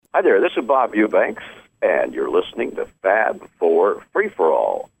Hi there, this is Bob Eubanks, and you're listening to Fab 4 Free For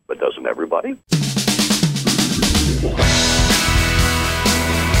All. But doesn't everybody?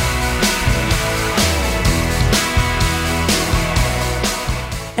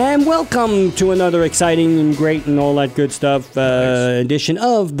 And welcome to another exciting and great and all that good stuff edition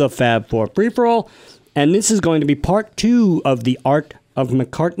of the Fab 4 Free For All. And this is going to be part 2 of the Art of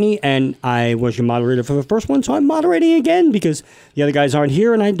McCartney, and I was your moderator for the first one, so I'm moderating again because the other guys aren't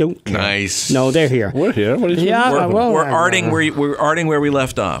here, and I don't care. Nice. No, they're here. We're here. What is We're arting where we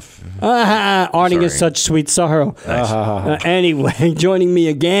left off. Arting is such sweet sorrow. Nice. Anyway, joining me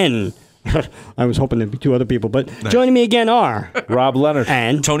again. I was hoping there'd be 2 other people, but joining me again are Rob Leonard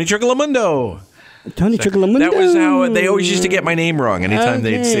and Tony Trickalamundo. Tony Trickalamundo. That was how they always used to get my name wrong anytime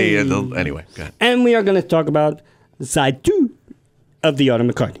they'd say it. Anyway, go ahead. And we are going to talk about side 2 of the Art of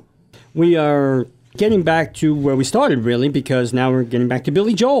McCartney. We are getting back to where we started, really, because now we're getting back to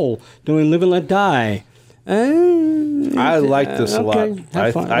Billy Joel doing Live and Let Die. I like this a lot.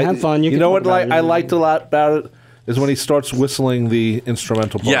 Have fun. You know what I liked a lot about it is when he starts whistling the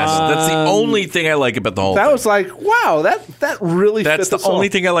instrumental part. Yes, that's the only thing I like about the whole thing. That was like, wow, that really That's fit the only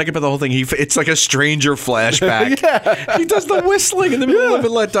thing I like about the whole thing. It's like a stranger flashback. Yeah. He does the whistling in the middle of Live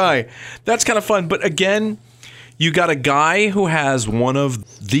and Let Die. That's kind of fun. But again, you got a guy who has one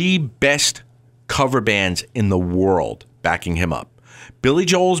of the best cover bands in the world backing him up. Billy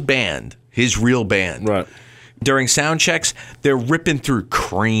Joel's band, his real band. Right. During sound checks, they're ripping through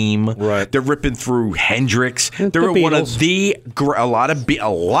Cream. Right. They're ripping through Hendrix. They're the one of Beatles. a lot of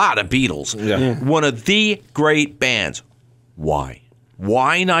Beatles. Yeah. One of the great bands. Why?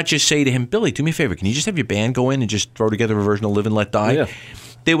 Why not just say to him, Billy, do me a favor, can you just have your band go in and just throw together a version of Live and Let Die? Yeah.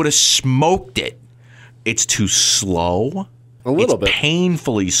 They would have smoked it. It's too slow. A little bit.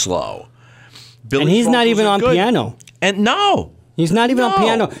 Painfully slow. And he's not even on piano. And no. He's not even on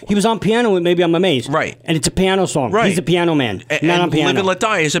piano. He was on piano with Maybe I'm Amazed. Right. And it's a piano song. Right. He's a piano man. And Not on piano. Live and Let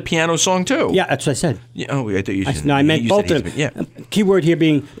Die is a piano song too. Yeah, that's what I said. Yeah, oh, I thought you said. No, I meant you both said of them. Yeah. Keyword here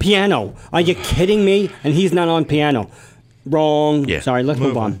being piano. Are you kidding me? And he's not on piano. Wrong. Yeah. Sorry, let's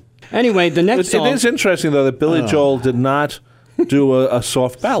move on. Anyway, the next song. It is interesting, though, that Billy Joel did not do a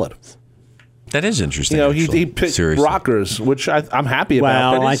soft ballad. That is interesting. You know, he actually. picked Seriously. rockers, which I'm happy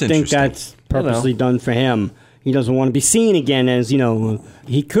about. Well, That I is think interesting. that's purposely done for him. He doesn't want to be seen again as,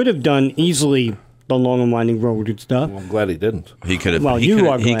 he could have done easily the Long and Winding Road and stuff. I'm glad he didn't. He could have. Well, he you could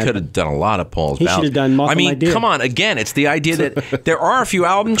are have, He glad. could have done a lot of Paul's. He should have done Malcolm I mean, I Did. come on. Again, it's the idea that there are a few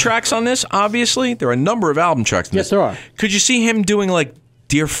album tracks on this. Obviously, there are a number of album tracks. On Yes, this. there are. Could you see him doing like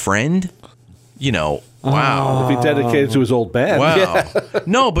 "Dear Friend"? Wow. If he dedicated to his old band. Wow. Yeah.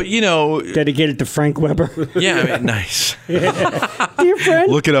 No, but Dedicated to Frank Weber. yeah. I mean, nice. Dear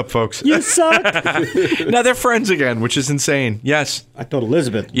friend, Look it up, folks. you suck. Now they're friends again, which is insane. Yes. I thought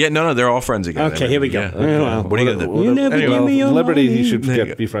Elizabeth. Yeah. No. They're all friends again. Okay, here we go. Yeah. Well, What are you gonna do? You never give me your Liberty, money. he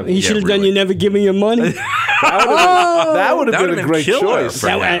should be friendly. He should have done really. You Never Give Me Your Money. That would have been a great killer choice. for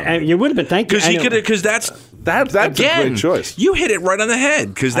him. You would have been. Thank you. Because he could have. Because that's That's again. a great choice. You hit it right on the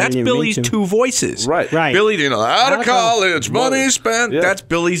head. Because I that's didn't mean Billy's to. 2 voices. Right. Right. Billy, out of college, money spent. Yeah. That's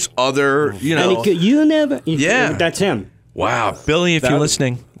Billy's other. And he could, you never. Yeah. That's him. Wow, Billy, if you're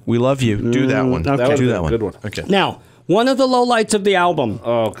listening, we love you. Do that one. okay. That would've Do been that a one. good one. Okay. Now, one of the lowlights of the album.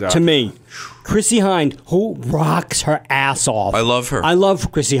 Oh, God. To me, Chrissy Hynde, who rocks her ass off. I love her. I love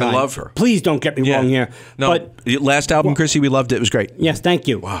Chrissy Hynde. love her. Please don't get me wrong here. No, But last album, Chrissy, we loved it. It was great. yes, thank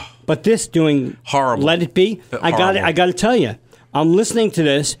you. Wow. But this doing Horrible. Let It Be. I Horrible. got to tell you, I'm listening to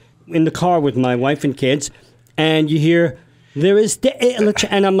this in the car with my wife and kids, and you hear. There is,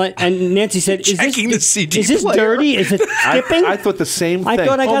 and I'm like, and Nancy said, "Is Checking the this CD is this player. dirty? Is it skipping?" I thought the same I thing.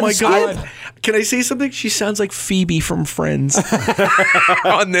 thought I got Oh my skip. God. Can I say something? She sounds like Phoebe from Friends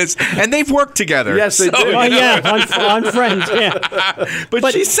on this. And they've worked together. Yes, they do. Oh yeah, on Friends. Yeah.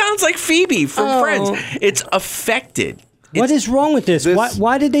 But she sounds like Phoebe from Oh. Friends. It's affected. What is wrong with this?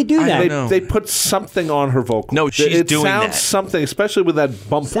 Why did they do that? know. They put something on her vocal. No, she's it doing sounds that. something, especially with that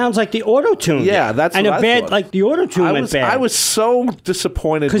bump. Sounds like the auto tune. Yeah, that's and what a I bad thought. like the auto tune went bad. I was so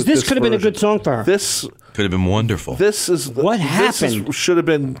disappointed because with this could have been a version. good song for her. This Could have been wonderful. is What happened? should have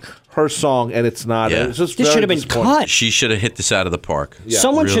been her song, and it's not. Yeah. It's just This very should have been disappointing. cut. She should have hit this out of the park.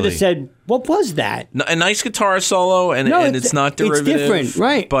 Someone should have really. said, "What was that?" A nice guitar solo, and, No, and it's- it's not it's derivative. different,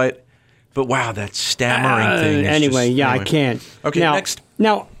 right. But wow, that stammering thing. Is Anyway, just, I can't. Okay, now, next.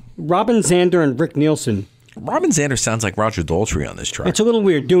 Now, Robin Zander and Rick Nielsen. Robin Zander sounds like Roger Daltrey on this track. It's a little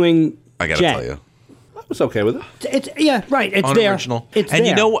weird doing. I gotta Jet. tell you. I was okay with it. It's yeah, right. It's there. Unoriginal. It's and there.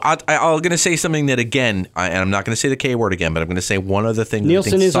 you know, I'm going to say something that again, and I'm not going to say the K word again, but I'm going to say one other thing.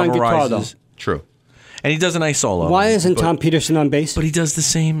 Nielsen that I think is on guitar, summarizes. True. And he does a nice solo. Why isn't but- Tom Peterson on bass? But he does the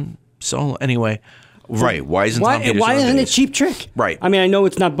same solo anyway. Right? Why isn't Tom Peterson? Why on isn't it bass? Cheap Trick? Right. I mean, I know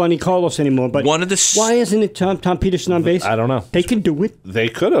it's not Bunny Carlos anymore, but One of the why isn't it Tom Peterson on bass? I don't know. They can do it. They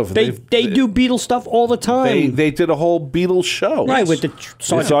could have. They do Beatles stuff all the time. They did a whole Beatles show. Right, with the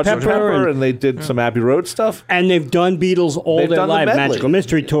Sgt. Sgt. Pepper and they did some Abbey Road stuff. and they've done Beatles all They've their done the life. medley. Magical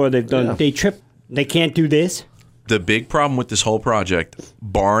Mystery Tour. They've done. Yeah. They can't do this. The big problem with this whole project,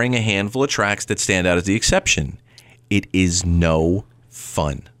 barring a handful of tracks that stand out as the exception, it is no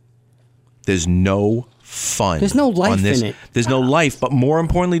fun. There's no fun. There's no life on this. in it. There's no life, but more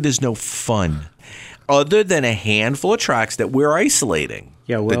importantly, there's no fun. Other than a handful of tracks that we're isolating.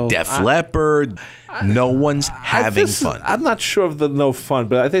 Yeah, well, the Def Leppard, no one's having fun. I'm not sure of the no fun,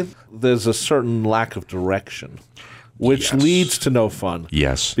 but I think there's a certain lack of direction, which leads to no fun.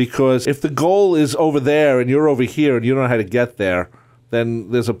 Yes. Because if the goal is over there and you're over here and you don't know how to get there,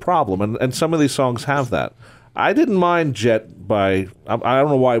 then there's a problem. And some of these songs have that. I didn't mind Jet by, I don't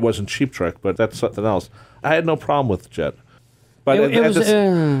know why it wasn't Cheap Trick, but that's something else. I had no problem with Jet. But It was,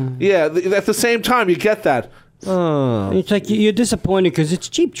 at the same time, you get that. It's like you're disappointed because it's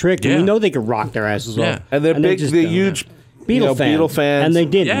Cheap Trick, and Yeah. we know they can rock their asses Yeah. off. And they're they big, just they're don't. huge Beatle fans, and they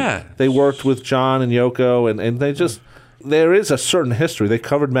didn't. Yeah. They worked with John and Yoko, and they just, there is a certain history. They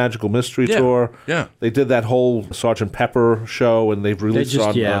covered Magical Mystery Yeah. Tour. Yeah. They did that whole Sgt. Pepper show, and they've released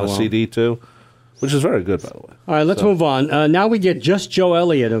just- it on a CD too, which is very good, by the way. All right, let's move on. Now we get just Joe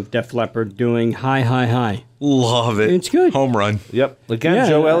Elliott of Def Leppard doing Hi, Hi, Hi. Love it. It's good. Home run. Yep. Again, Yeah,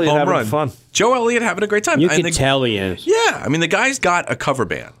 Joe Elliott Home having run. fun. Joe Elliott having a great time. You And can tell he is. Yeah, I mean, the guy's got a cover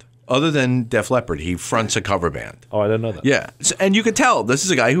band. Other than Def Leppard, he fronts a cover band. Oh, I didn't know that. Yeah, and you could tell this is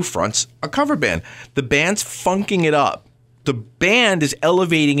a guy who fronts a cover band. The band's funking it up. The band is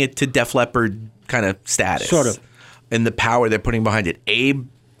elevating it to Def Leppard kind of status. Sort of. And the power they're putting behind it. Abe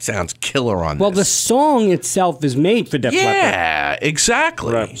sounds killer on Well, the this. song itself is made for Def Leppard. Yeah,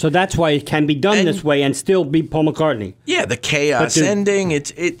 exactly. Right. So that's why it can be done And- this way and still be Paul McCartney. Yeah, the chaos But the- ending.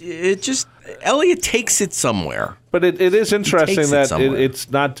 It just Elliot takes it somewhere. But it is interesting takes it that somewhere.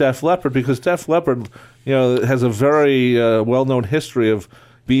 it's not Def Leppard, because Def Leppard, has a very well-known history of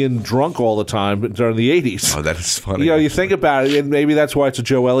being drunk all the time during the 80s. Oh, that is funny. You think about it, and maybe that's why it's a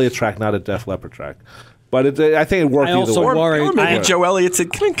Joe Elliott track, not a Def Leppard track. But I think it worked I either also way. worry- Or maybe I- Joe Elliott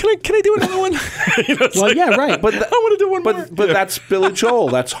said, "Can I do another one?" Well, yeah, right. But I want to do one more. But that's Billy Joel.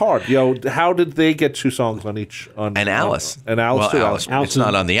 That's hard. How did they get two songs on each? And Alice. And Alice Well, too. Alice. Alice It's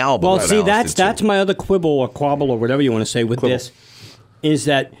not on the album. Well, but see, Alice did that's too. my other quibble or quabble or whatever you want to say with Quibble. this, is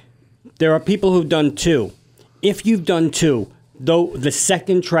that there are people who've done two. If you've done two, though, the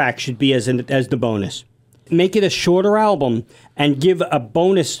second track should be as the bonus. Make it a shorter album and give a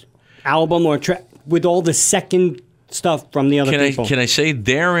bonus album or track with all the second stuff from the other people. Can I say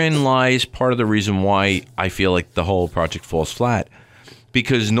therein lies part of the reason why I feel like the whole project falls flat?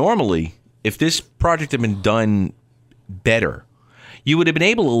 Because normally, if this project had been done better, you would have been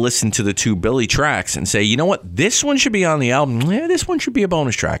able to listen to the two Billy tracks and say, you know what, this one should be on the album. Yeah, this one should be a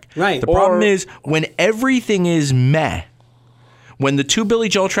bonus track. Right. The problem Or- is when everything is meh, when the two Billy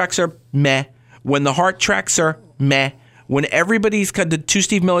Joel tracks are meh, when the Heart tracks are meh, when everybody's got the two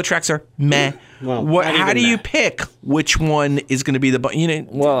Steve Miller tracks are meh. Well, not how even do you that. pick which one is going to be the?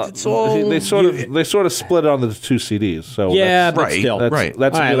 Well, it's all they sort of split it on the two CDs. So Yeah, that's, but Right. still. Right.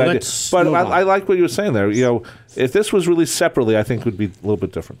 That's All a right, good idea. let's But move on. I like what you were saying there. If this was released separately, I think it would be a little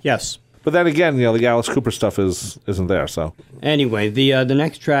bit different. Yes. But then again, the Alice Cooper stuff isn't there. So Anyway, the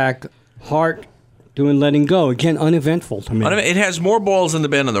next track, Heart, doing Letting Go. Again, uneventful to me. It has more balls than the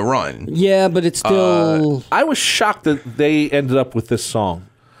band on the run. Yeah, but it's still... I was shocked that they ended up with this song.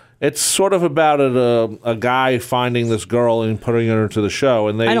 It's sort of about a guy finding this girl and putting her into the show,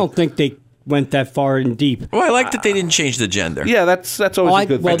 and I don't think they went that far and deep. Well, I like that they didn't change the gender. Yeah, that's always a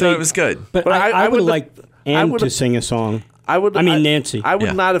good I thing. thought it was good. But But I would would've- like I Ann to would've- sing a song. I mean, Nancy. I would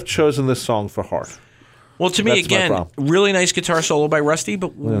Yeah. not have chosen this song for Heart. Well, to me, That's my again, problem. really nice guitar solo by Rusty,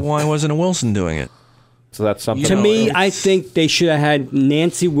 but why wasn't a Wilson doing it? So that's something. To know, me, it's- I think they should have had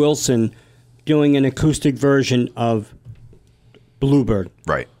Nancy Wilson doing an acoustic version of Bluebird.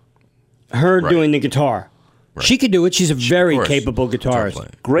 Right. Her Right. doing the guitar. She could do it. She's a very course. capable guitarist. Guitar player.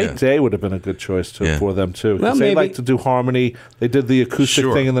 Great Yeah. Day would have been a good choice Yeah. for them too. 'Cause Well, they maybe. like to do harmony. They did the acoustic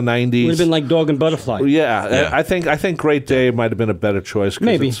Sure. thing in the '90s. Would have been like Dog and Butterfly. Yeah, Yeah. I think Great Day might have been a better choice because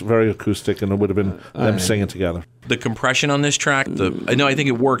Maybe. it's very acoustic and it would have been them singing together. The compression on this track, I think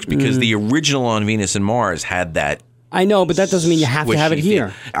it works because the original on Venus and Mars had that. I know, but that doesn't mean you have to have it squishy feel.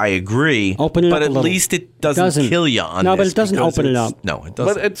 here. I agree. Open it but up a at little. least it doesn't kill you on No, but this it doesn't because open it it's- up. No, it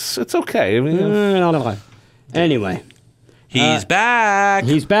doesn't. But it's okay. I mean, Anyway, He's back.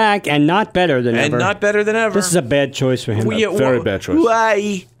 He's back and not better than and ever. not better than ever. This is a bad choice for him. Very bad choice.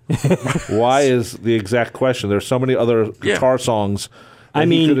 Why? Why is the exact question? There's so many other guitar songs that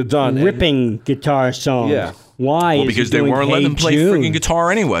he could have done. ripping guitar songs. Yeah. Why? Well, is because he they doing weren't letting him play Jude? freaking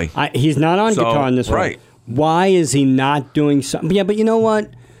guitar anyway. He's not on So, guitar in this right. one. Why is he not doing something? Yeah, but you know what?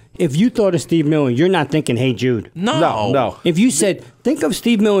 If you thought of Steve Miller, you're not thinking "Hey Jude." No. If you said, think of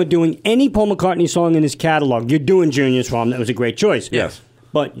Steve Miller doing any Paul McCartney song in his catalog, you're doing Junior's Farm. That was a great choice. Yes.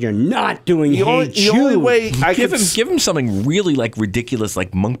 But you're not doing "Hey The Jude." only way I Give could him something really like ridiculous,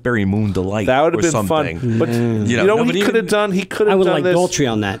 like Monkberry Moon Delight. that would have or been something. fun. But You know, what nobody he could have even- done? He could I have would done like this.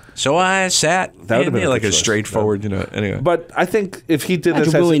 Daltrey on that. So I sat. That would have been a like good a choice. straightforward, Anyway. But I think if he did this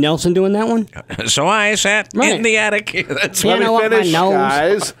Imagine as Willie Nelson doing that one. So I sat Right. in the attic. That's Yeah. what. Piano up my finish, nose.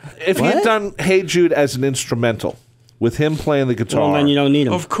 guys. If he What? had done "Hey Jude" as an instrumental with him playing the guitar, Well, then you don't need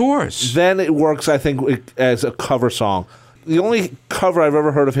him. Of course. then it works. I think as a cover song. The only cover I've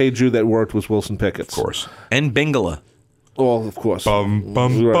ever heard of "Hey Jude" that worked was Wilson Pickett's. Of course. And Bingala. Well, of course. Bum,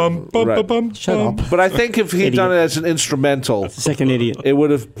 bum, Right, bum, bum, right. bum, bum, Shut bum. up. But I think if he'd done it as an instrumental, Second idiot. it would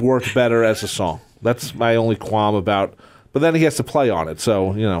have worked better as a song. That's my only qualm about. But then he has to play on it,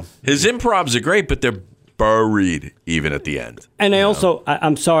 so His improvs are great, but they're buried even at the end. And I also,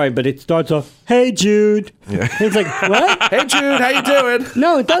 I'm sorry, but it starts off, "Hey Jude." It's like, what? Hey Jude, how you doing?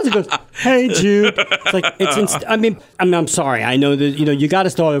 No, it doesn't. It goes, "Hey Jude." It's like I mean, I'm sorry. I know that you got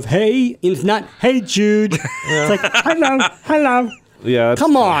to start with "Hey." It's not "Hey Jude." It's like hello. Yeah, that's-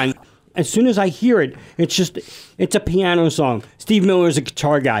 Come on. As soon as I hear it, it's a piano song. Steve Miller is a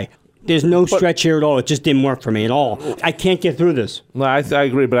guitar guy. There's no stretch here at all. It just didn't work for me at all. I can't get through this. No, I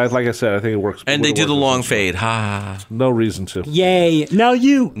agree, but like I said, I think it works. And they would've do the worked long as a- fade. Ha. No reason to. Yay! Now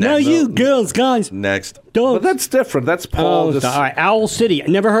you, girls, guys, Next. dogs. But that's different. That's Paul. Oh, just, all right. Owl City. I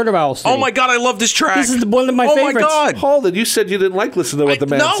never heard of Owl City. Oh my God, I love this track. This is one of my oh favorites. my God. Hold it. You said you didn't like listening to what the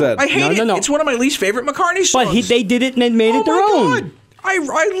man no, said. I hate No. it. It's one of my least favorite McCartney songs. But they did it and they made it their oh own. my God.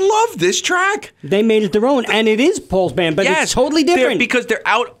 I love this track. They made it their own, and it is Paul's band, but yes, it's totally different. because they're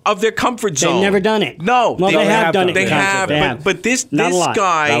out of their comfort zone. They've never done it. No, Well, they have done it. They have, They have. but this Not a lot. Not a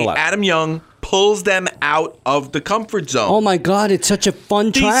guy, lot. Adam Young, pulls them out of the comfort zone. Oh my God, it's such a fun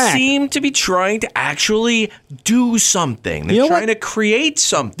They track. seem to be trying to actually do something. They're You know trying what? to create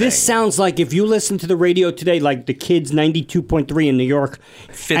something. This sounds like if you listen to the radio today, like the Kids 92.3 in New York,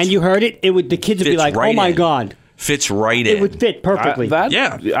 Fits- and you heard it, the kids would be fits like, right "Oh my in. God." Fits right It in. would fit perfectly.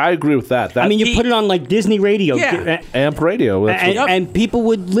 Yeah. I agree with that. I mean, you put it on like Disney radio. Yeah. Amp radio. That's And, what- and people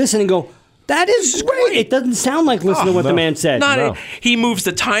would listen and go, "That is great." It doesn't sound like listening to what the man said. Not he moves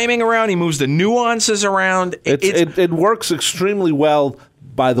the timing around. He moves the nuances around. it works extremely well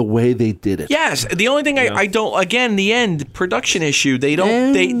by the way they did it. Yes, the only thing I don't, again, the end production issue. They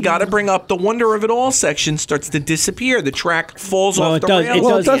got to bring up the Wonder of It All section starts to disappear. The track falls Well, off it the does- rails.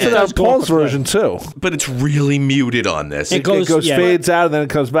 Well, it does it it on does go Paul's off the cliff. version too. But it's really muted on this. It goes- It goes yeah. fades out and then it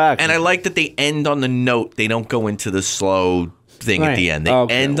comes back. And I like that they end on the note. They don't go into the slow thing Right. at the end. They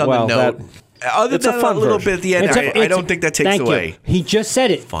Okay, end on well, the note. Other it's a than fun a little version. bit at the end, I don't think that takes thank away. You. He just said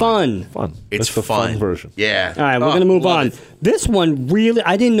it. Fun. fun. It's That's the fun. version. Yeah. All right, we're going to move love on. it. This one really,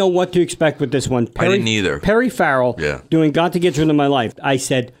 I didn't know what to expect with this one. I didn't either. Perry Farrell Yeah. doing Got to Get You Into My Life. I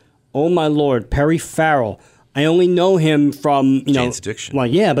said, oh my Lord, Perry Farrell. I only know him from, Jane's Addiction. Well,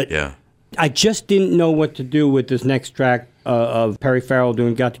 yeah, but Yeah. I just didn't know what to do with this next track of Perry Farrell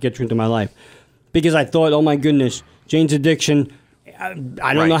doing Got to Get You Into My Life. Because I thought, oh my goodness, Jane's Addiction, I don't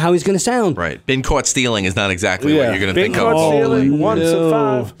Right. know how he's going to sound. Right. Been caught stealing is not exactly what you're going to Been think caught of. stealing Oh, once no. at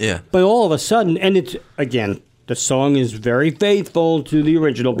 5. Yeah. But all of a sudden, and it's, again, the song is very faithful to the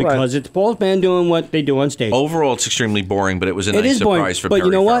original because it's Paul's band doing what they do on stage. Overall, it's extremely boring, but it was a it nice is boring, surprise for but Perry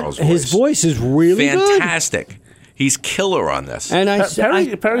you know Farrell's what? His voice is really good. fantastic. He's killer on this. And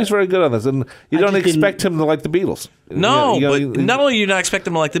Perry's very good on this, and you I don't just expect him to like the Beatles. No, You know, but you- not only do you not expect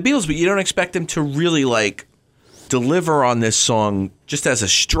him to like the Beatles, but you don't expect him to really deliver on this song just as a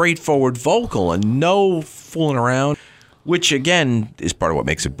straightforward vocal and no fooling around, which again is part of what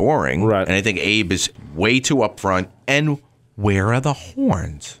makes it boring. Right. And I think Abe is way too upfront. And where are the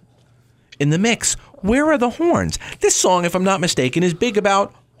horns in the mix? Where are the horns? This song, if I'm not mistaken, is big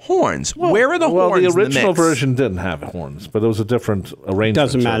about horns. Where are the horns? the in original mix? version didn't have horns, but it was a different arrangement.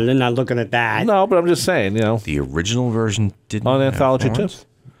 doesn't so- matter. They're not looking at that. No, but I'm just saying, The original version didn't on have Anthology too. horns?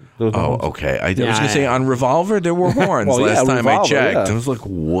 There was no Oh, horns. okay. I was Yeah, going to say yeah. on Revolver there were horns Well, last yeah, time I Revolver, checked. yeah. I was like,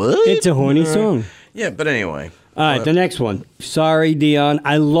 what? It's a horny song. Yeah, but anyway. All right, the next one. Sorry, Dion.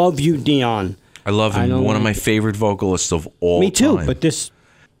 I love you, Dion. I love I him. don't One of like my it. favorite vocalists of all Me too, time. but this,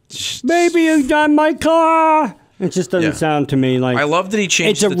 maybe you got my car. It just doesn't Yeah. sound to me like. I love that he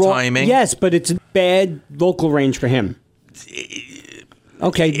changed it's a the raw, timing. Yes, but it's a bad vocal range for him.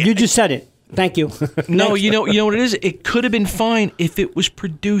 Okay, you just said it. Thank you. No, you know what it is? It could have been fine if it was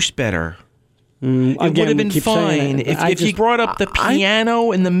produced better. It would have been fine if you brought up the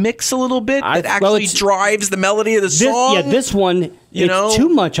piano in the mix a little bit. That actually drives the melody of the song. This one, it's too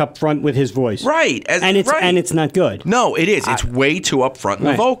much up front with his voice. Right. And it's not good. No, it is. It's way too up front in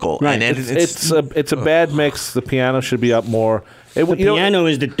the vocal. Right. And It's a bad mix. The piano should be up more. The piano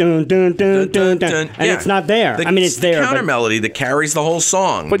is the dun dun dun dun dun, and it's not there. It's there. The counter melody that carries the whole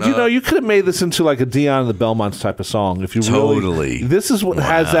song. But you could have made this into like a Dion and the Belmonts type of song if you Totally. This is what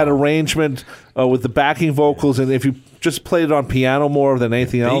has that arrangement with the backing vocals, and if you just played it on piano more than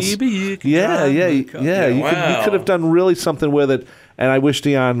anything else, Baby, you can you could have done really something with it. And I wish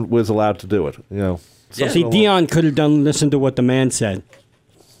Dion was allowed to do it. See, Dion could have listened to what the man said.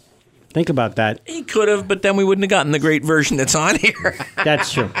 Think about that. He could have, but then we wouldn't have gotten the great version that's on here.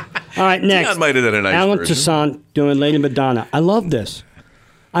 That's true. All right, next. Dion might have done a nice Alan version. Toussaint doing Lady Madonna. I love this.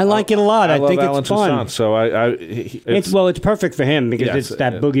 I like it a lot. I think Alan it's fun. Toussaint, so It's perfect for him because it's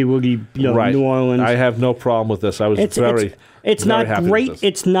that boogie woogie, right. New Orleans. I have no problem with this. I was It's very not happy great. with this.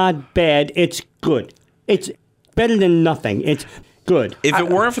 It's not bad. It's good. It's better than nothing. It's good. If it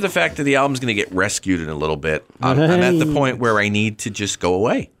weren't for the fact that the album's going to get rescued in a little bit, I'm at the point where I need to just go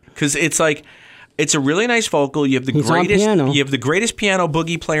away because it's like it's a really nice vocal. You have the greatest piano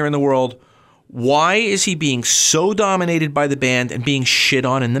boogie player in the world. Why is he being so dominated by the band and being shit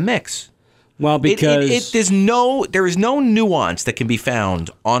on in the mix? Well, because there is no nuance that can be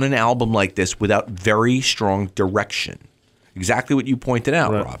found on an album like this without very strong direction. Exactly what you pointed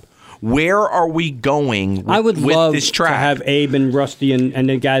out, Rob. Where are we going I would with love this track? to have Abe and Rusty and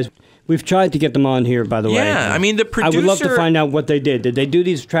the guys. We've tried to get them on here, by the way. Yeah, I mean, the producer... I would love to find out what they did. Did they do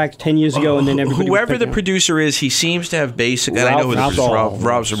these tracks 10 years ago and then everybody... Whoever the producer is, he seems to have basic... And I know who the producer is.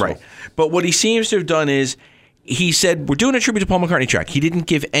 Rob's right. But what he seems to have done is he said, we're doing a tribute to Paul McCartney track. He didn't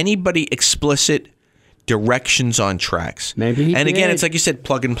give anybody explicit directions on tracks. Maybe he And again, did. it's like you said,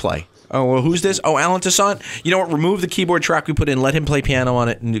 plug and play. Oh, well, who's this? Oh, Alan Toussaint. You know what? Remove the keyboard track we put in. Let him play piano on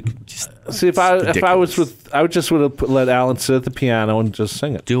it. And just, see, if I was I would just would have let Alan sit at the piano and just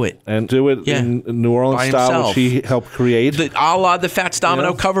sing it. Do it. And do it in New Orleans By style, himself. which he helped create. A la the Fats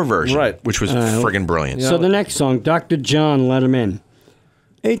Domino cover version. Right. Which was friggin' brilliant. So the next song, Dr. John, Let Him In.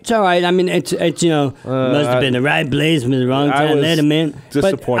 It's all right. I mean, it's must have been the right place with the wrong time. Let him in.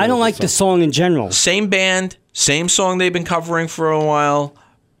 But I don't like the song in general. Same band, same song they've been covering for a while.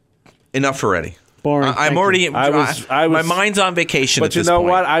 Enough already. Boring. I'm already. My mind's on vacation. But at this point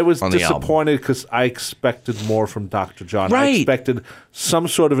what? I was on the disappointed because I expected more from Dr. John. Right. I expected some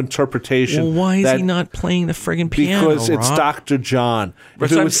sort of interpretation. Well, why is he not playing the friggin' piano? Because it's Rob? Dr. John.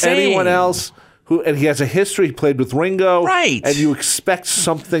 That's if what it I'm was anyone saying. else and he has a history, he played with Ringo, Right? And you expect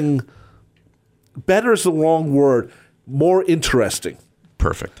something better is the wrong word, more interesting.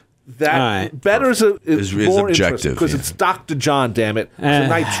 Perfect. Better is more objective because it's Dr. John. Damn it, it's a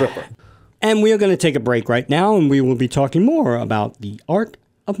night tripper. And we are going to take a break right now, and we will be talking more about the art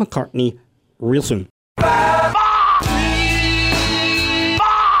of McCartney real soon. Hi,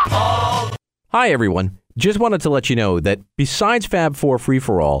 everyone. Just wanted to let you know that besides Fab 4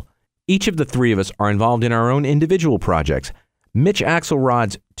 Free-For-All, each of the three of us are involved in our own individual projects. Mitch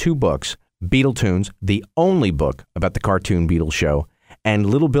Axelrod's 2 books, Beatletoons, the only book about the cartoon Beatles show, and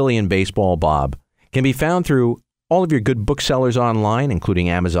Little Billy and Baseball Bob, can be found through all of your good booksellers online, including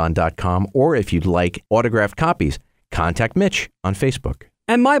Amazon.com, or if you'd like autographed copies, contact Mitch on Facebook.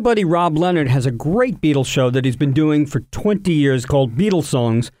 And my buddy Rob Leonard has a great Beatles show that he's been doing for 20 years called Beatles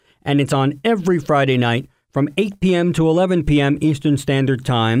Songs, and it's on every Friday night from 8 p.m. to 11 p.m. Eastern Standard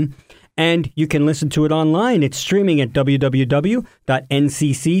Time. And you can listen to it online. It's streaming at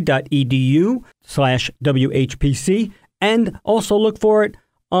www.ncc.edu/WHPC, and also look for it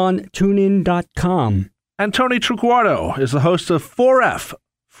on tunein.com. And Tony Truguardo is the host of 4F,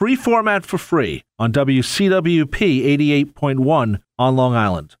 Free Format for Free, on WCWP 88.1 on Long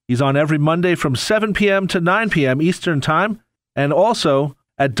Island. He's on every Monday from 7 p.m. to 9 p.m. Eastern Time, and also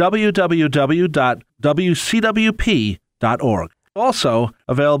at www.wcwp.org. Also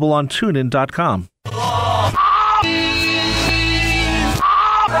available on tunein.com.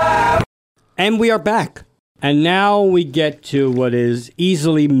 And we are back. And now we get to what is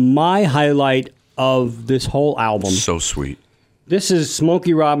easily my highlight of this whole album. So sweet. This is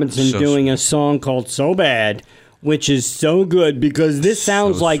Smokey Robinson doing a song called So Bad, which is so good because this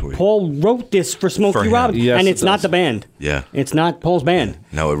sounds like sweet. Paul wrote this for Smokey For him. Robinson. Yes, and it it's not does. the band. Yeah. It's not Paul's band.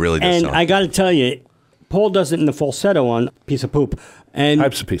 No, it really does. And sound I got to tell you, Paul does it in the falsetto on Piece of Poop. And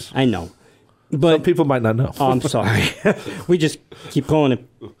Pipes of Peace. I know. But Some people might not know. Oh, I'm sorry. We just keep calling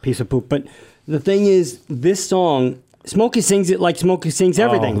it Piece of Poop. But the thing is, this song, Smokey sings it like Smokey sings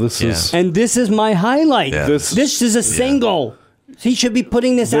everything. Oh, this is And this is my highlight. Yeah. This is a single. He should be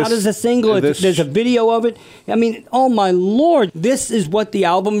putting this out as a single. There's a video of it. I mean, oh my Lord, this is what the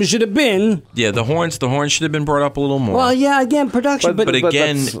album should have been. Yeah, the horns should have been brought up a little more. Well, yeah, again, production, but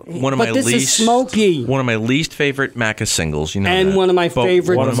again, one of my this is least Smokey. One of my least favorite Macca singles, you know. And that. one of my But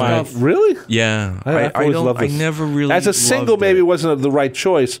favorite one of my- stuff. really. Yeah, I've always loved I this. never really As a single, loved maybe it. it wasn't the right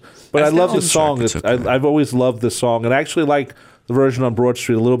choice, but As I love the the song. album track, it's okay. I've always loved this song, and I actually like the version on Broad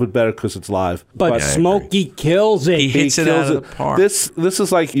Street a little bit better because it's live. But Yeah, I Smokey kills it. He hits it kills out of the park. This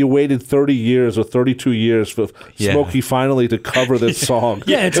is like you waited 30 years or 32 years for Yeah. Smokey finally to cover this song.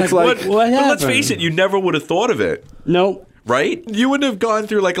 Yeah, it's like, But what happened? let's face it, you never would have thought of it. No. Right? You wouldn't have gone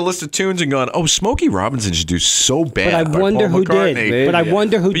through like a list of tunes and gone, "Oh, Smokey Robinson should do so bad." But I by wonder Paul who McCartney." did. But I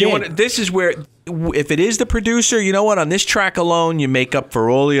wonder who But you did. want, this is where, if it is the producer, you know what? On this track alone, you make up for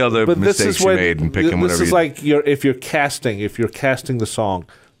all the other But this mistakes is when you made and picking this whatever. is you- like if you're casting the song.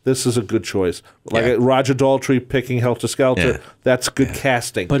 This is a good choice. Like Yeah. Roger Daltrey picking Helter Skelter, Yeah. that's good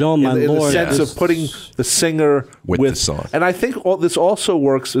casting. But oh my in Lord, the sense this- of putting the singer With the song. And I think this also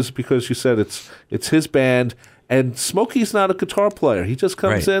works is because you said it's his band, and Smokey's not a guitar player. He just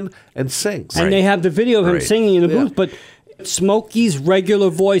comes Right. in and sings. And they have the video of him Right. singing in the Yeah. booth, but Smokey's regular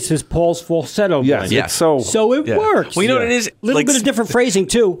voice is Paul's falsetto Yes, voice. Yeah. it's so So it Yeah. works. Well, you know what it is? A little Like, bit of different phrasing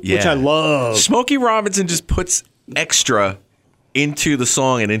too, which Yeah. I love. Smokey Robinson just puts extra into the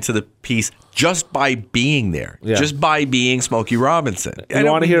song and into the piece just by being there, Yeah. just by being Smokey Robinson. You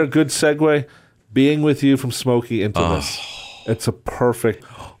want to hear a good segue? Being with you from Smokey into this. It's a perfect.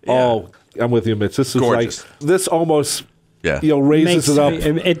 Oh, I'm with you, Mitch. This is Gorgeous. like this almost. Yeah. Raises it up.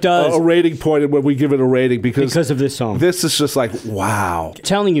 It does. A rating point when we give it a rating because of this song. This is just like wow.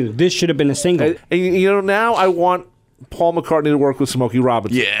 Telling you, this should have been a single. And now I want Paul McCartney to work with Smokey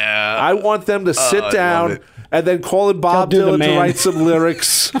Robinson. Yeah. I want them to sit love down it. and then call in Bob They'll do the Dylan to man. write some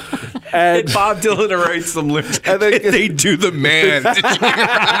lyrics. And Bob Dylan to write some lyrics. And they do the man.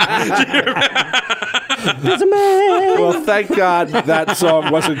 There's a man. well, thank God that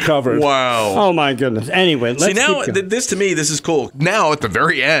song wasn't covered. Wow. Oh my goodness. Anyway, let's See, now, keep going. this to me, this is cool. Now, at the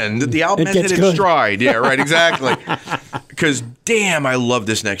very end, the album It has gets hit its good. stride. Yeah, right, exactly. Because, damn, I love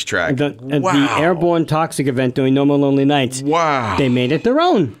this next track. The Airborne Toxic event doing No More Lonely Nights. Wow. They made it their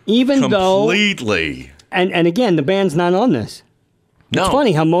own, even though. Completely. And again, the band's not on this. No. It's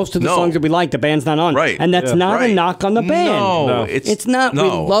funny how most of the No. songs that we like, the band's not on. Right. And that's Yeah. not a Right. knock on the band. No, It's not.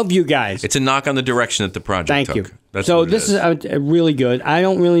 no. We love you guys. It's a knock on the direction that the project Thank took. you. That's so what it this is really good. I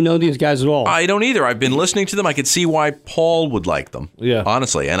don't really know these guys at all. I don't either. I've been listening to them. I could see why Paul would like them. Yeah.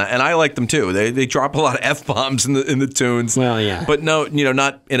 honestly, and I like them too. They drop a lot of f-bombs in the tunes. Well, yeah. but no,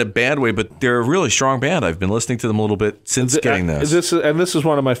 not in a bad way. But they're a really strong band. I've been listening to them a little bit since getting this. This is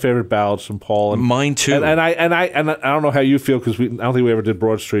one of my favorite ballads from Paul. And, Mine too. And I don't know how you feel because I don't think we ever did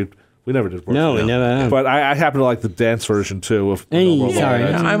Broad Street. We never did Broad No, Street. we never have. But I happen to like the dance version too. Of Hey, No More Lonely sorry.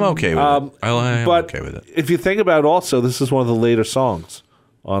 Nights. I'm okay with it. I'm but okay with it. if you think about it, also this is one of the later songs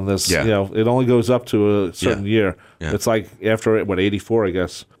on this. Yeah. It only goes up to a certain year. Yeah. It's like after 84, I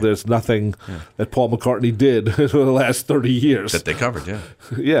guess. There's nothing that Paul McCartney did for the last 30 years. That they covered, yeah.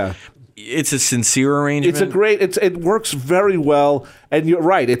 Yeah. It's a sincere arrangement. It's a great. It works very well, and you're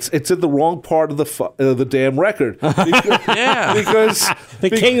right. It's in the wrong part of the damn record. Because, Yeah. because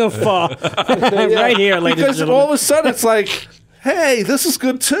the king of pho. Right here, ladies and because gentlemen. all of a sudden it's like, hey, this is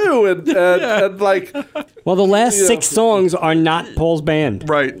good too, and like, Well, the last Yeah. 6 songs are not Paul's band.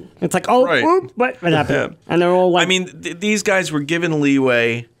 right. It's like, oh, Right. whoop, what happened? And they're all like, I mean, these guys were given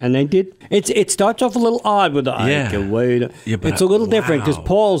leeway. and they did. It starts off a little odd with the Yeah. I can wait. Yeah, but It's a little different because wow.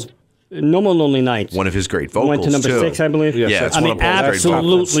 Paul's No More Lonely Nights One of his great vocals went to number too. 6, I believe. Yes, Yeah, that's it's I one mean, of Paul's great vocals.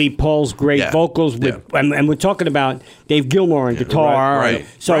 absolutely Paul's great Yeah. vocals with, and we're talking about Dave Gilmour on guitar. Right,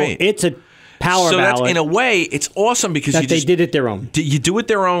 So right. it's a power So that's ballad in a way, it's awesome because that you they just did it their own. you do it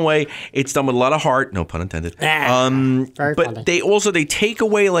their own way. It's done with a lot of heart, no pun intended. Very But funny. they take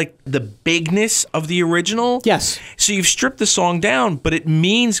away like the bigness of the original. Yes. So you've stripped the song down, but it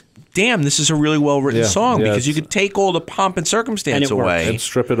means, damn, this is a really well written Yeah, song yeah, because you it's- could take all the pomp and circumstance And it works. away. and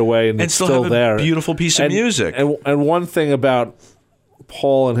strip it away, and it's still still have a there. beautiful piece of music. And one thing about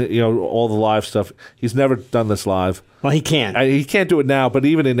Paul and all the live stuff, he's never done this live. Well, he can. He can't do it now, but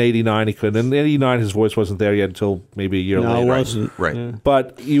even in '89 he couldn't. In '89 his voice wasn't there yet until maybe a year No, later. it wasn't. Right.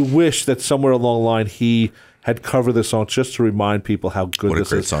 But you wish that somewhere along the line he had covered this song just to remind people how good What a this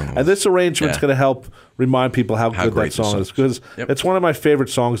great is. song it was. And this arrangement's Yeah. going to help remind people how good great that this song song is. Because Yep. it's one of my favorite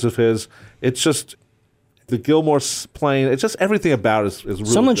songs of his. It's just the Gilmore's playing. It's just everything about it is really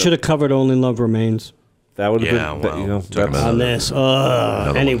Someone good. should have covered Only Love Remains That would have Yeah, been, well, talking that's- about on Another- this. one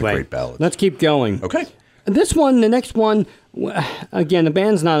of the Anyway, great ballads. let's keep going. Okay. This one, the next one, again, the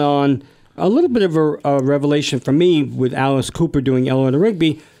band's not on. A little bit of a revelation for me with Alice Cooper doing Eleanor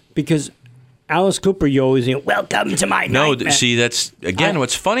Rigby, because Alice Cooper, you always hear, welcome to my nightmare. See, that's, again,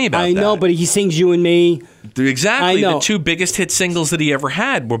 what's funny about that. I know, but he sings You and Me. Exactly. I know. The two biggest hit singles that he ever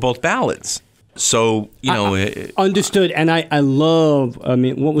had were both ballads. So, Understood. And I love,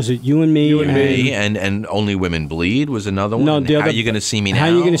 what was it? You and Me? You and Me and Only Women Bleed was another one. No, And the How other, You Gonna See Me Now? How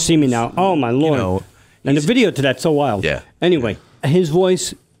You Gonna See Me Now? Oh, my Lord. And the video to that's so wild. Yeah. Anyway, his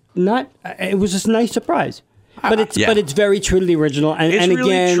voice, it was just a nice surprise. But it's very true to the original. And, It's and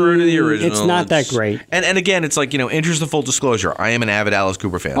really again, true to the original. It's not that great. And again, it's like, interest of full disclosure. I am an avid Alice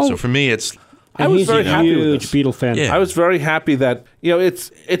Cooper fan. So for me, it's... And I was he's very a happy with huge this. Beatle fan. Yeah. I was very happy that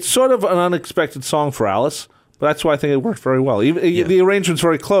it's sort of an unexpected song for Alice, but that's why I think it worked very well. Even, the arrangement's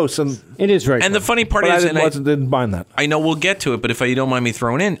very close, and It is very And the close. funny part but is... I didn't mind that. I know we'll get to it, but if you don't mind me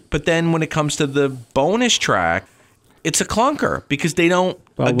throwing in. But then when it comes to the bonus track, it's a clunker because they don't,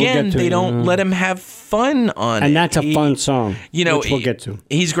 Well, we'll get to they it, don't let him have fun on it. And that's a fun song, which we'll get to.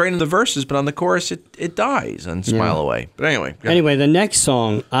 He's great in the verses, but on the chorus, it dies on Smile Away. But anyway. go ahead. Anyway, the next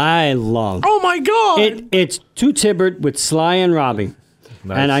song I love. Oh, my God. It's Toots Hibbert with Sly and Robbie.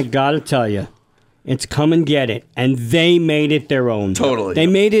 Nice. And I got to tell you, it's Come and Get It. And they made it their own. Totally. They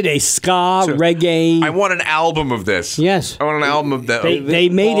made it a ska, reggae. I want an album of this. Yes. I want an album of that. They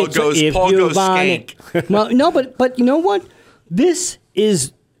made Paul it so goes, if Paul you goes want skank. it. Well, no, but you know what? This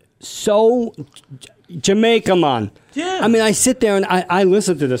is so Jamaica, man. Yeah. I mean, I sit there and I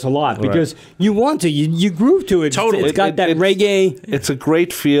listen to this a lot because you want to. You groove to it. Totally. It's got that It's- reggae. It's a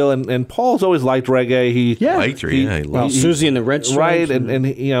great feel, and Paul's always liked reggae. He Yeah. Liked her, yeah. he Well, liked- Susie and the Red Stripes. right,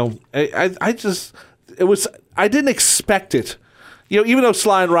 and I just I didn't expect it. Even though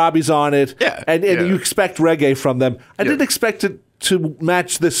Sly and Robbie's on it, and you expect reggae from them, I didn't expect it to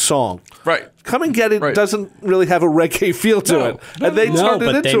match this song. Right. Come and Get It Right. doesn't really have a reggae feel to it, and they No, turned it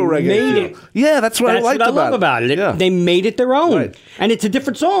but into they a reggae made feel. it. Yeah, that's what That's I liked what I about love it. about it. Yeah. They made it their own, Right. and it's a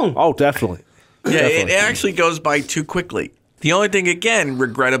different song. Oh, definitely. Yeah, it actually goes by too quickly. The only thing, again,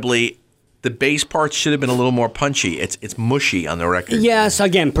 regrettably, the bass parts should have been a little more punchy. It's mushy on the record. Yes,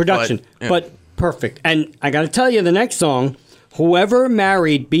 again, production, but perfect. And I got to tell you, the next song, whoever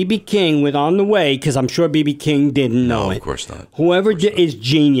married B.B. King with On the Way, because I'm sure B.B. King didn't know it. of course not. Whoever is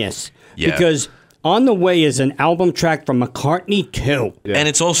genius. Yeah. Because On the Way is an album track from McCartney 2. And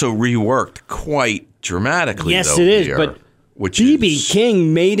it's also reworked quite dramatically. Yes, though, it is, here, but which B.B. is-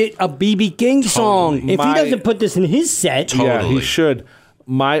 King made it a B.B. King song. If he My- doesn't put this in his set, Yeah, Totally. he should.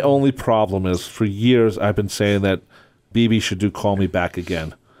 My only problem is, for years I've been saying that BB should do "Call Me Back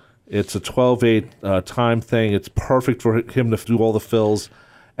Again." It's a 12/8 time thing. It's perfect for him to do all the fills,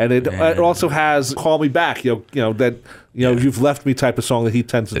 and it also has "Call Me Back." You've left me type of song that he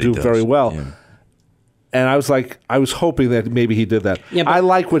tends to That he do does, very well. yeah. And I was hoping that maybe he did that. Yeah, but- I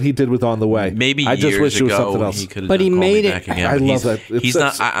like what he did with "On the Way." Maybe I just years wish it was ago something else. he could have But done he Call Me made it- Back Again, I but love he's, that. He's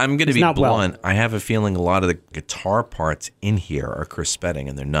It's- not. I'm going to it's be not well. blunt. I have a feeling a lot of the guitar parts in here are Chris Spedding,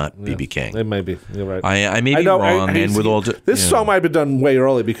 and they're not B.B. King. It may be. You're right. I may be know, wrong, and with all this song might have been done way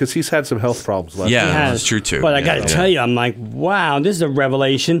early because he's had some health problems last Yeah. year. That's true, too. But I Yeah, got to yeah. tell you, I'm like, wow, this is a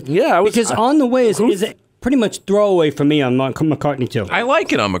revelation. Yeah, because On the Way is a pretty much throwaway for me on McCartney 2. I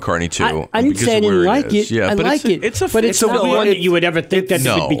like it on McCartney too. I didn't because say I of didn't where like is. it. Yeah, I but like it. It's a but it's not weird- one that you would ever think that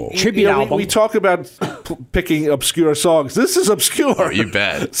no. would be a tribute album. We talk about picking obscure songs. This is obscure. Oh, you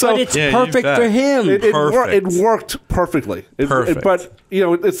bet. So but it's Yeah, you perfect bet. for him. it Perfect. worked perfectly. Perfect. But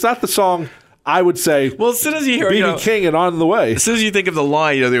it's not the song I would say. Well, as soon as you hear B.B. King and On the Way. as soon as you think of the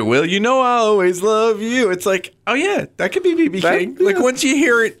line, they're, "Will you know I'll always love you?" It's like, oh yeah, that could be B.B. King. Like yeah. once you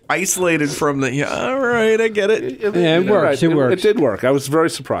hear it isolated from the, all right, I get it. Yeah, it You're works. right. It works. It did work. I was very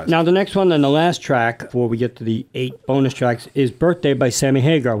surprised. Now, the next one and the last track, before we get to the 8 bonus tracks, is Birthday by Sammy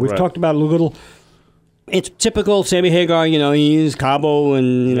Hagar. We've Right. talked about it a little. It's typical Sammy Hagar. He's Cabo,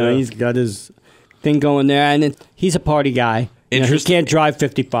 and, Yeah. he's got his thing going there. And he's a party guy. He Interesting. can't drive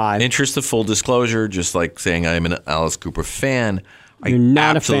 55. Interest of full disclosure, just like saying I'm an Alice Cooper fan. You're I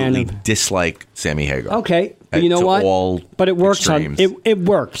not a fan absolutely of- dislike Sammy Hagar. Okay, but you know To what? all But it works extremes. it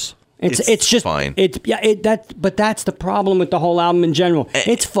works. It's just fine. But that's the problem with the whole album in general.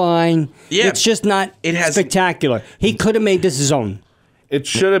 It's fine. yeah. It's just not It has- spectacular. He could have made this his own. It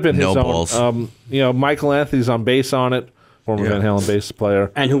should have been No his balls. own. Michael Anthony's on bass on it, former Van Halen bass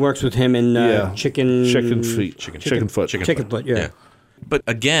player. And who works with him in Chicken Foot. Chicken Foot, yeah. But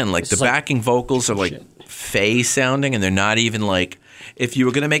again, like the like- backing vocals are like Faye sounding, and they're not even like. If you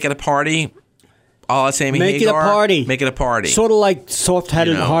were going to make it a party, Sammy Make it a Hagar, party. Make it a party. Sort of like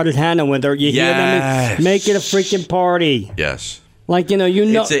Soft-Headed You know. Hearted Hannah, where you hear them Yes. and make it a freaking party. Yes. Like,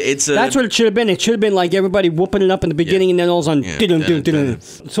 It's a- that's what it should have been. It should have been like everybody whooping it up in the beginning, and then all of a sudden,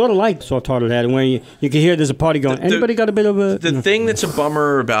 sort of like Soft Hearted Head, where you can hear there's a party going. Anybody got a bit of a... The thing that's a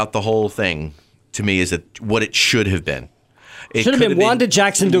bummer about the whole thing, to me, is that what it should have been. It should have been Wanda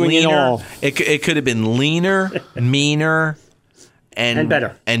Jackson doing leaner. it all. It could have been leaner, meaner, and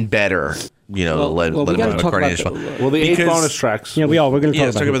better. And better. You know, we gotta talk about Well, the 8 bonus tracks. Yeah, we are. We're going to talk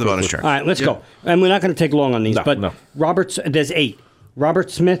let's talk about the bonus track. All right, let's go. And we're not going to take long on these, but no. there's 8.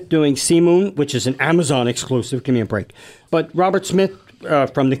 Robert Smith doing Sea Moon, which is an Amazon exclusive. Give me a break. But Robert Smith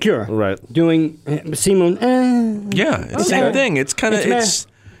from The Cure, Right. doing Sea Moon. Yeah, it's the same thing. It's kind of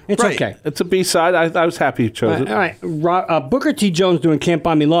It's right. okay. It's a B-side. I was happy you chose it. All right. Booker T. Jones doing Can't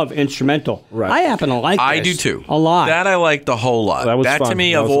Buy Me Love, instrumental. Right. I happen to like this. I do too. A lot. That I liked a whole lot. That was to fun.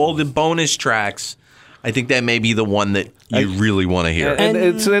 me, That of was all the bonus tracks, I think that may be the one that you really want to hear. And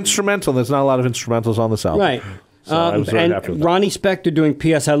it's an instrumental. There's not a lot of instrumentals on this album. Right. So I was very and happy with that. Ronnie Spector doing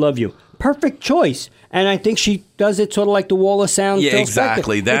P.S. I Love You. Perfect choice. And I think she does it sort of like the Wall of Sound. Yeah, Phil Spector.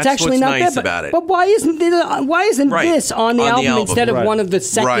 exactly. It's That's actually what's not nice bad, about it. But why isn't Right. this on the album instead of Right. one of the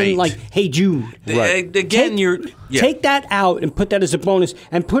second, Right. like, Hey Jude? Right. Again, Take that out and put that as a bonus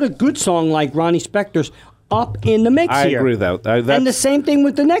and put a good song like Ronnie Spector's up in the mix I here. agree with that. And the same thing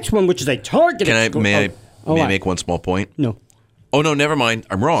with the next one, which is a Target May I exclusive. make one small point? No. Oh no, never mind.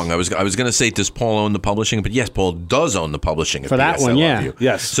 I'm wrong. I was going to say, does Paul own the publishing? But yes, Paul does own the publishing. For that P.S. one, I Love yeah. You.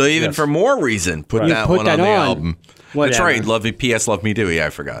 Yes. So even Yes. for more reason, put You that put one that on the on. album. That's Whatever. right. Love Me, P.S. Love Me Do. Yeah, I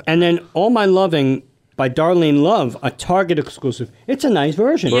forgot. And then All My Loving by Darlene Love, a Target exclusive. It's a nice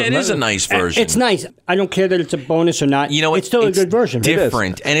version. Yeah, it is a nice version. It's nice. I don't care that it's a bonus or not. You know, it's still a good version.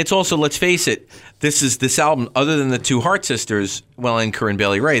 Different, and it's also, let's face it, this album. Other than the two Hart sisters, well, and Corinne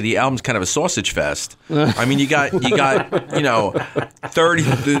Bailey Ray, the album's kind of a sausage fest. I mean, you got 30,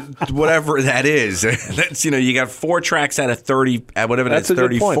 whatever that is. That's you got 4 tracks out of 30, whatever That's that's a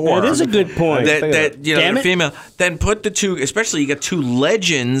good 34. point. That is a good point. That Damn they're it. female. Then put the two, especially you got 2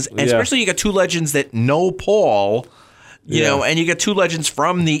 legends, and Yeah. especially you got 2 legends that know Paul. You Yeah. know, and you get 2 legends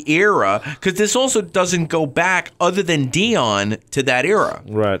from the era, because this also doesn't go back, other than Dion, to that era.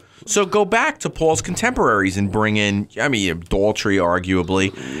 Right. So go back to Paul's contemporaries and bring in, Daltrey,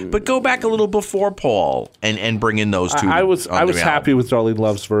 arguably, but go back a little before Paul and bring in those 2. I was on the happy with Darlene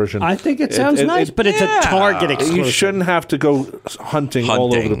Love's version. I think it sounds nice, but it's a Target exclusive. You shouldn't have to go hunting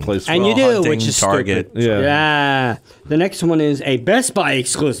all over the place. And you do, Hunting, which is Target. stupid. Yeah. The next one is a Best Buy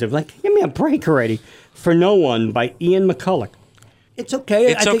exclusive. Like, give me a break already. For No One by Ian McCulloch. It's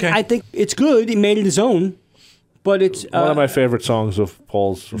okay. I think it's good. He made it his own. But it's One of my favorite songs of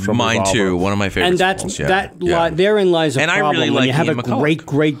Paul's from Mine Revolver. too. One of my favorite and that's songs. Yeah. therein lies a And I problem really when like you have Ian a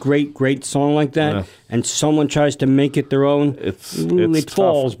McCulloch. great song like that, Yeah. and someone tries to make it their own. It's it tough.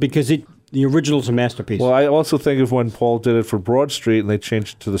 falls because the original's a masterpiece. Well, I also think of when Paul did it for Broad Street and they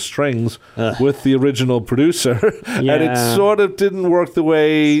changed it to the strings with the original producer, and it Yeah. sort of didn't work the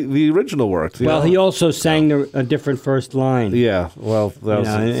way the original worked. you know? he also sang a different first line. Yeah, well, that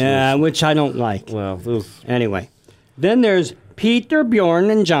was, which I don't like. well, it was Anyway, then there's Peter, Bjorn,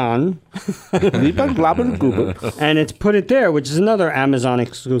 and John. Lieber, Glaben, Guben. And it's Put It There, which is another Amazon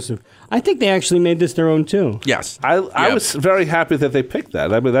exclusive. I think they actually made this their own, too. Yes. I Yeah. was very happy that they picked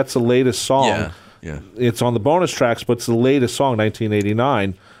that. I mean, that's the latest song. Yeah. It's on the bonus tracks, but it's the latest song,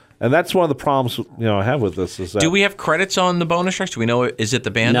 1989. And that's one of the problems I have with this. Is that Do we have credits on the bonus tracks? Do we know, is it the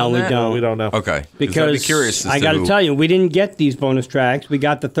band No, on we that? don't. we don't know. Okay. I'd Because be curious as I got to who- tell you, we didn't get these bonus tracks. We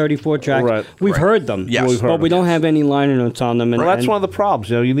got the 34 tracks. Right. We've heard them. Yes. We've heard but we them, don't have any liner notes on them. And, Well, that's one of the problems.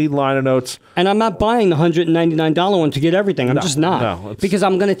 You need liner notes. and I'm not buying the $199 one to get everything. I'm just not. no, it's- Because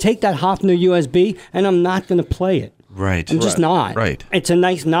I'm going to take that Hofner USB and I'm not going to play it. Right. I'm just not. Right. It's a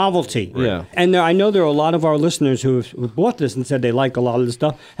nice novelty. Yeah. And I know there are a lot of our listeners who bought this and said they like a lot of the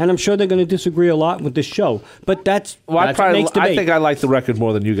stuff, and I'm sure they're going to disagree a lot with this show. But that's what makes debate. I think I liked the record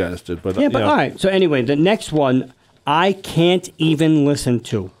more than you guys did. But Yeah, but all right. So anyway, the next one I can't even listen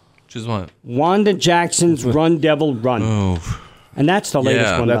to. Which is what? Wanda Jackson's Run Devil Run. Oh. And that's the latest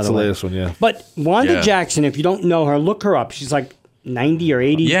Yeah. one, by That's the the way. latest one, yeah. But Wanda Yeah. Jackson, if you don't know her, look her up. She's like 90 or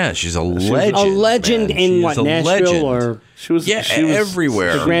 80. Yeah, she's a legend. A legend man. in She what, is a Nashville legend. or She was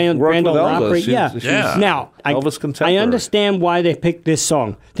everywhere. the Grand worked Ole with Elvis. Opry? She- Yeah. she was Yeah. Now, Elvis I contemporary. understand why they picked this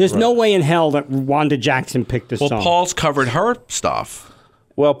song. There's no way in hell that Wanda Jackson picked this Well, song. Paul's covered her stuff.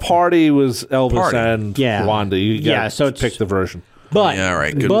 Well, Party was Elvis Party. and Yeah. Wanda. You Yeah, gotta so it's- pick the version. but, Yeah, all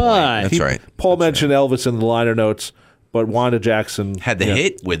right. Good but point. That's right. Paul mentioned Elvis in the liner notes, but Wanda Jackson Had the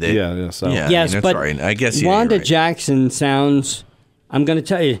hit with it. Yeah, so. Yeah, yes, I mean, that's but right. I guess yeah, Wanda you're right. Jackson sounds. I'm going to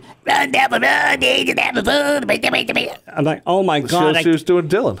tell you. I'm like, oh my God. She was doing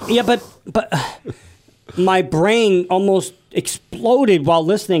Dylan. Yeah, but my brain almost exploded while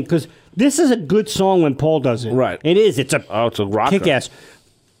listening because this is a good song when Paul does it. Right. It is. It's a rocker. kick-ass.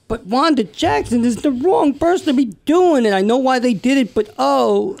 But Wanda Jackson is the wrong person to be doing it. I know why they did it, but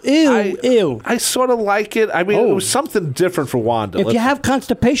ew. I sort of like it. I mean, it was something different for Wanda. If you have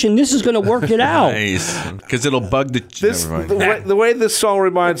constipation, this is going to work it out. Nice. Because it'll bug the... Never mind. The way this song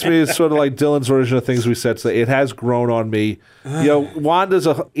reminds me is sort of like Dylan's version of Things We Said Today. It has grown on me. Wanda's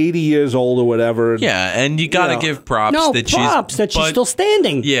 80 years old or whatever. Yeah, and you got to give props that she's still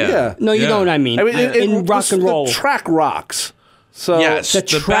standing. Yeah. No, you know what I mean. I mean, in rock and roll. The track rocks. So yes,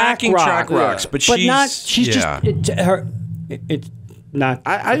 the backing track rocks, but she's not. She's just it's not.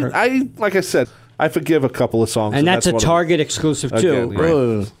 I like I said, I forgive a couple of songs, and that's a Target exclusive too.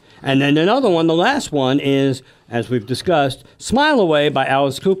 Right. And then another one, the last one is, as we've discussed, "Smile Away" by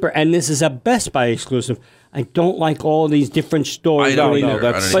Alice Cooper, and this is a Best Buy exclusive. I don't like all these different stories. I don't either.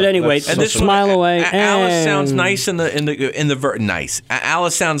 But anyway, and this "Smile one, Away." Alice sounds nice in the nice.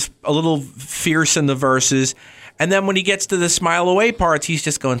 Alice sounds a little fierce in the verses. And then when he gets to the smile away parts, he's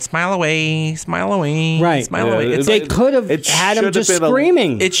just going, smile away, right. Smile away. They could have had him just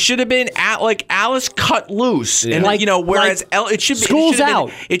screaming. It should have been like Alice cut loose. Yeah. And, like, whereas it should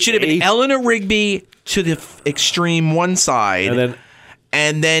have it should have been Eleanor Rigby to the extreme one side.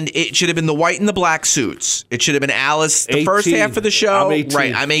 And then it should have been the white and the black suits. It should have been Alice the 18. first half of the show. I'm 18.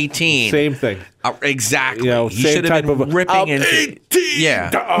 Right, I'm 18. Same thing. Exactly. He should have been ripping I'm into 18.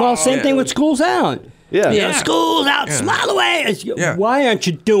 Yeah. Well, same thing with "School's Out." Yeah. "School's out, smile away." Why aren't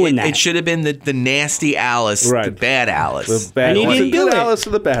you doing that? It should have been the nasty Alice, the bad Alice. The bad And he Alice. didn't The do good it. Alice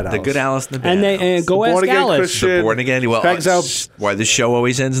and the bad Alice. The good Alice and the bad And they Alice. go ask born-again Alice. Christian. The born again. Well, hangs out that's why the show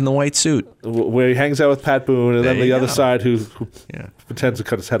always ends in the white suit. where he hangs out with Pat Boone, and then There the you other go. side who pretends to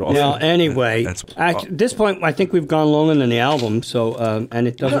cut his head off. Well, anyway, That's- at this point, I think we've gone longer than the album, so and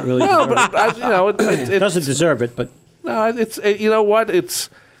it doesn't really. No, deserve but it doesn't deserve it, but no, it's you know what? It's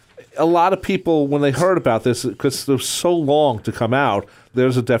a lot of people when they heard about this because it was so long to come out.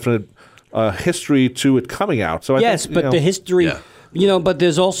 There's a definite history to it coming out. So I think, but the history. Yeah. But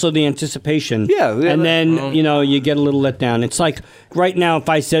there's also the anticipation. Yeah, and then, you get a little let down. It's like right now, if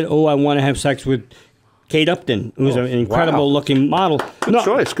I said, I want to have sex with Kate Upton, who's an incredible looking model. Good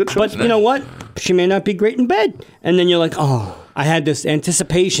choice. But you know what? She may not be great in bed. And then you're like, I had this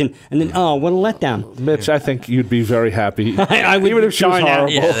anticipation. And then, what a letdown. Mitch, I think you'd be very happy. I would even if she was darn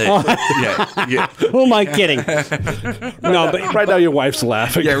out. horrible. Yeah. Who am I kidding? No, but Right now, your wife's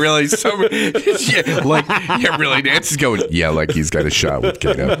laughing. Yeah, really. Really. Nancy's going. Yeah, like he's got a shot with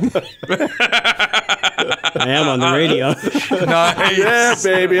Kato. I am on the radio. Nice. Yeah,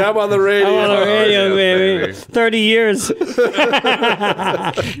 baby, I'm on the radio. I'm on the radio, radio, baby. 30 years.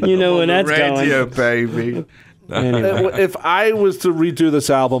 You know when that's Radio, going. baby. Anyway. If I was to redo this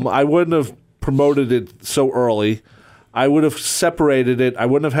album, I wouldn't have promoted it so early. I would have separated it. I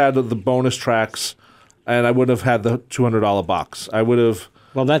wouldn't have had the bonus tracks, and I wouldn't have had the $200 box. I would have.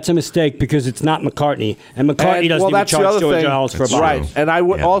 Well, that's a mistake because it's not McCartney, and McCartney doesn't even that's the charge other thing. $200 for a box. Right, and I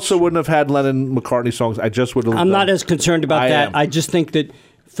also wouldn't have had Lennon McCartney songs. I just would have. I'm not as concerned about that. am. I just think that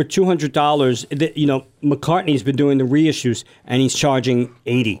for $200, McCartney's been doing the reissues, and he's charging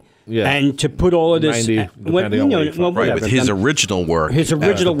 $80. Yeah. And to put all of this, 90, depending on what you find. Right, whatever. with his original work. His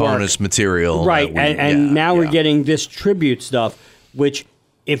original as the work. bonus material. Right, now we're getting this tribute stuff, which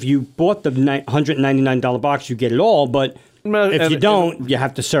if you bought the $199 box, you get it all, but Well, if and- you don't, you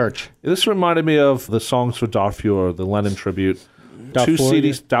have to search. This reminded me of the songs for Darfur, the Lennon tribute. Two Darfur,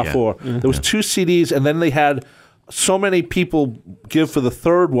 CDs. Darfur. There was 2 CDs, and then they had so many people give for the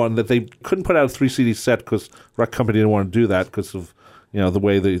third one that they couldn't put out a 3 CD set because Rec Company didn't want to do that because of the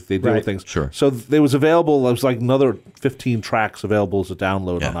way they deal Right. with things. Sure. So there was available. There was like another 15 tracks available as a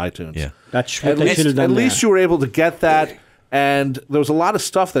download on iTunes. Yeah. That's what At they least, should have done. at least you were able to get that. And there was a lot of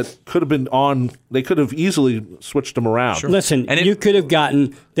stuff that could have been on. They could have easily switched them around. Listen, And you could have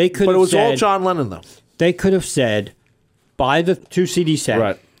gotten. They could But have it was said. all John Lennon, though. They could have said, buy the 2 CD set,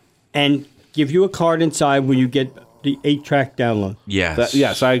 Right. and give you a card inside where you get the 8-track download. Yes.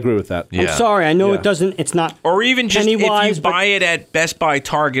 Yes, I agree with that. Yeah. I'm sorry, I know Yeah. it doesn't. It's not. Or even just penny-wise, if you but- buy it at Best Buy,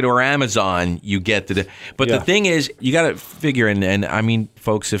 Target, or Amazon, you get the. But Yeah. the thing is, you got to figure, and I mean,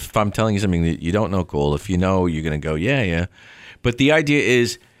 folks, if I'm telling you something that you don't know, cool. If you know, you're going to go, yeah. But the idea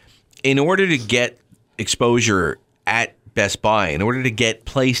is, in order to get exposure at Best Buy, in order to get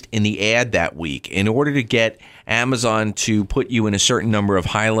placed in the ad that week, in order to get Amazon to put you in a certain number of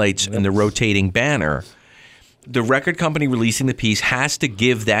highlights in the rotating banner, the record company releasing the piece has to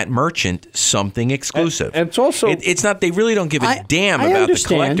give that merchant something exclusive. And it's also- it's not, they really don't give a damn I about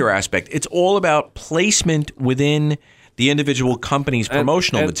understand. the collector aspect. It's all about placement within the individual company's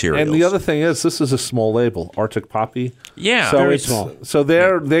promotional materials. And the other thing is, this is a small label, Arctic Poppy. Yeah. so Very it's- small. So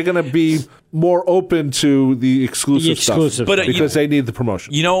they're going to be more open to the exclusive, exclusive. stuff But, because they need the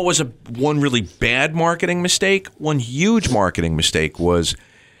promotion. You know what was one really bad marketing mistake? One huge marketing mistake was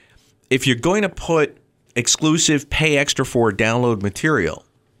if you're going to put exclusive pay extra for download material,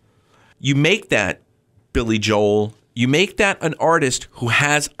 you make that Billy Joel, you make that an artist who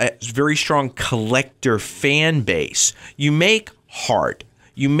has a very strong collector fan base. You make Heart.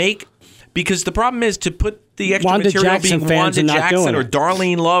 You make, because the problem is to put the extra Wanda material Jackson being fans Wanda are not doing Jackson or it.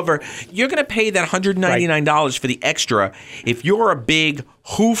 Darlene Love, or you're going to pay that $199 for the extra if you're a big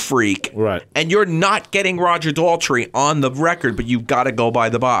Who freak, Right. and you're not getting Roger Daltrey on the record, but you've got to go buy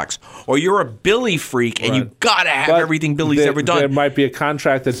the box. Or you're a Billy freak, and you've got to have But everything Billy's there, ever done. There might be a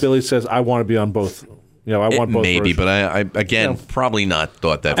contract that Billy says, I want to be on both. You know, I want both Maybe, versions. but I again, probably not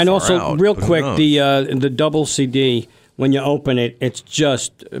thought that And far also, out, real but who quick, knows? the double CD, when you open it, it's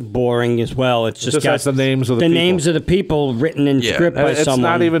just boring as well. It's just just got has the names of the people. names of the people written in Yeah. script And by it's someone.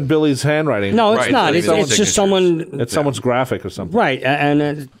 not even Billy's handwriting. No, it's Right, not. it's It's, not even it's just signatures. someone. It's someone's graphic or something. Right,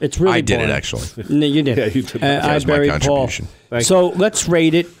 it's really. I did it, boring. actually. No, you did. Yeah, you did. That I was my buried Paul. contribution. Thank So let's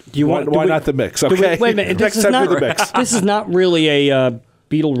rate it. Do you Why- want? why do we- not the mix? do we- Okay. wait a minute. Next This is time not. do the mix. This is not really a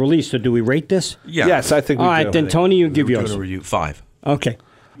Beatle release. So do we rate this? Yeah. Yes, I think we All right, do. then Tony, you give Give yours. it a review. 5. Okay.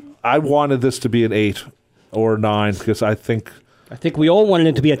 I wanted this to be an 8 or 9 because I think I think we all wanted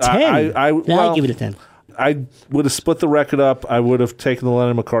it to be a 10. I Now well, I give it a 10. I would have split the record up. I would have taken the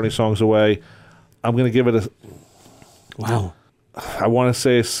Lennon McCartney songs away. I'm going to give it a. Wow. I want to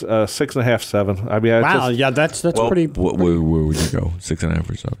say 6.5, 7. I mean, Wow. Yeah, that's pretty. Where would you go? 6.5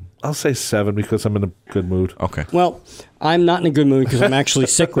 or 7? I'll say 7 because I'm in a good mood. Okay. Well, I'm not in a good mood because I'm actually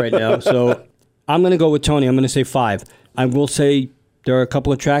sick right now. So I'm going to go with Tony. I'm going to say 5. I will say there are a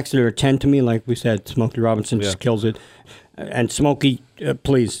couple of tracks that are 10 to me. Like we said, Smokey Robinson just kills it. And Smokey,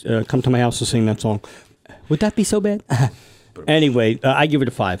 please come to my house to sing that song. Would that be so bad? Anyway, I give it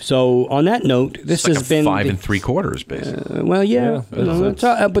a 5. So on that note, this It's like has a been 5 3/4, basically. well, yeah, you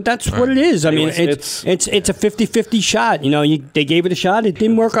know, but that's what it is. I mean, Anyways, it's a 50-50 shot. You know, they gave it a shot. It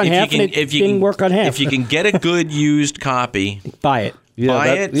didn't work on half, and it didn't work on half. If you can get a good used copy, buy it. Yeah, buy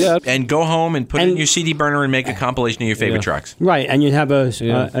that- it yeah. and go home and put it in And- your CD burner and make a compilation of your favorite tracks. Right, and you'd have an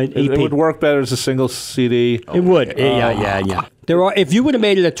It EP. would work better as a single CD. It would. Yeah. There are. If you would have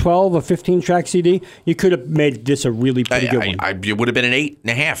made it a 12 or 15 track CD, you could have made this a really pretty good one. It would have been an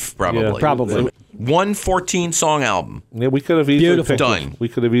 8.5, probably. Yeah. Probably. One 14-song album. Yeah, we could have easily Beautiful. picked Done. it. We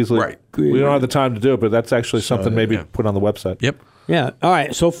could have easily. Right. We don't have the time to do it, but that's actually something maybe yeah. put on the website. Yep. Yeah. All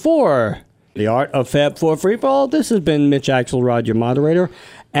right. So for the Art of Fab 4 Freefall, this has been Mitch Axelrod, your moderator.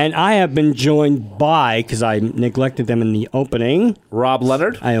 And I have been joined by, because I neglected them in the opening, Rob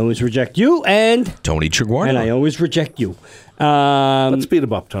Leonard. I always reject you, and Tony Triguardo. I always reject you. Let's beat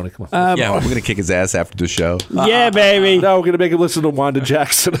him up, Tony. Come on. Yeah, we're going to kick his ass after the show. Yeah, baby. no, we're going to make him listen to Wanda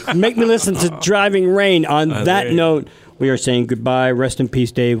Jackson. Make me listen to Driving Rain. On that note, we are saying goodbye. Rest in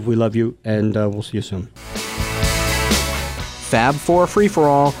peace, Dave. We love you, and we'll see you soon. Fab 4 Free For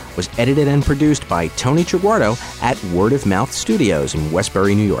All was edited and produced by Tony Triguardo at Word of Mouth Studios in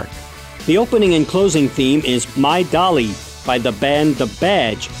Westbury, New York. The opening and closing theme is My Dolly by the band The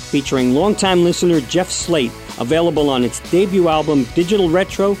Badge, featuring longtime listener Jeff Slate, available on its debut album Digital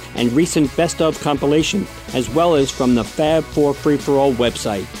Retro and recent Best Of compilation, as well as from the Fab 4 Free For All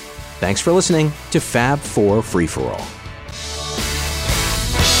website. Thanks for listening to Fab 4 Free For All.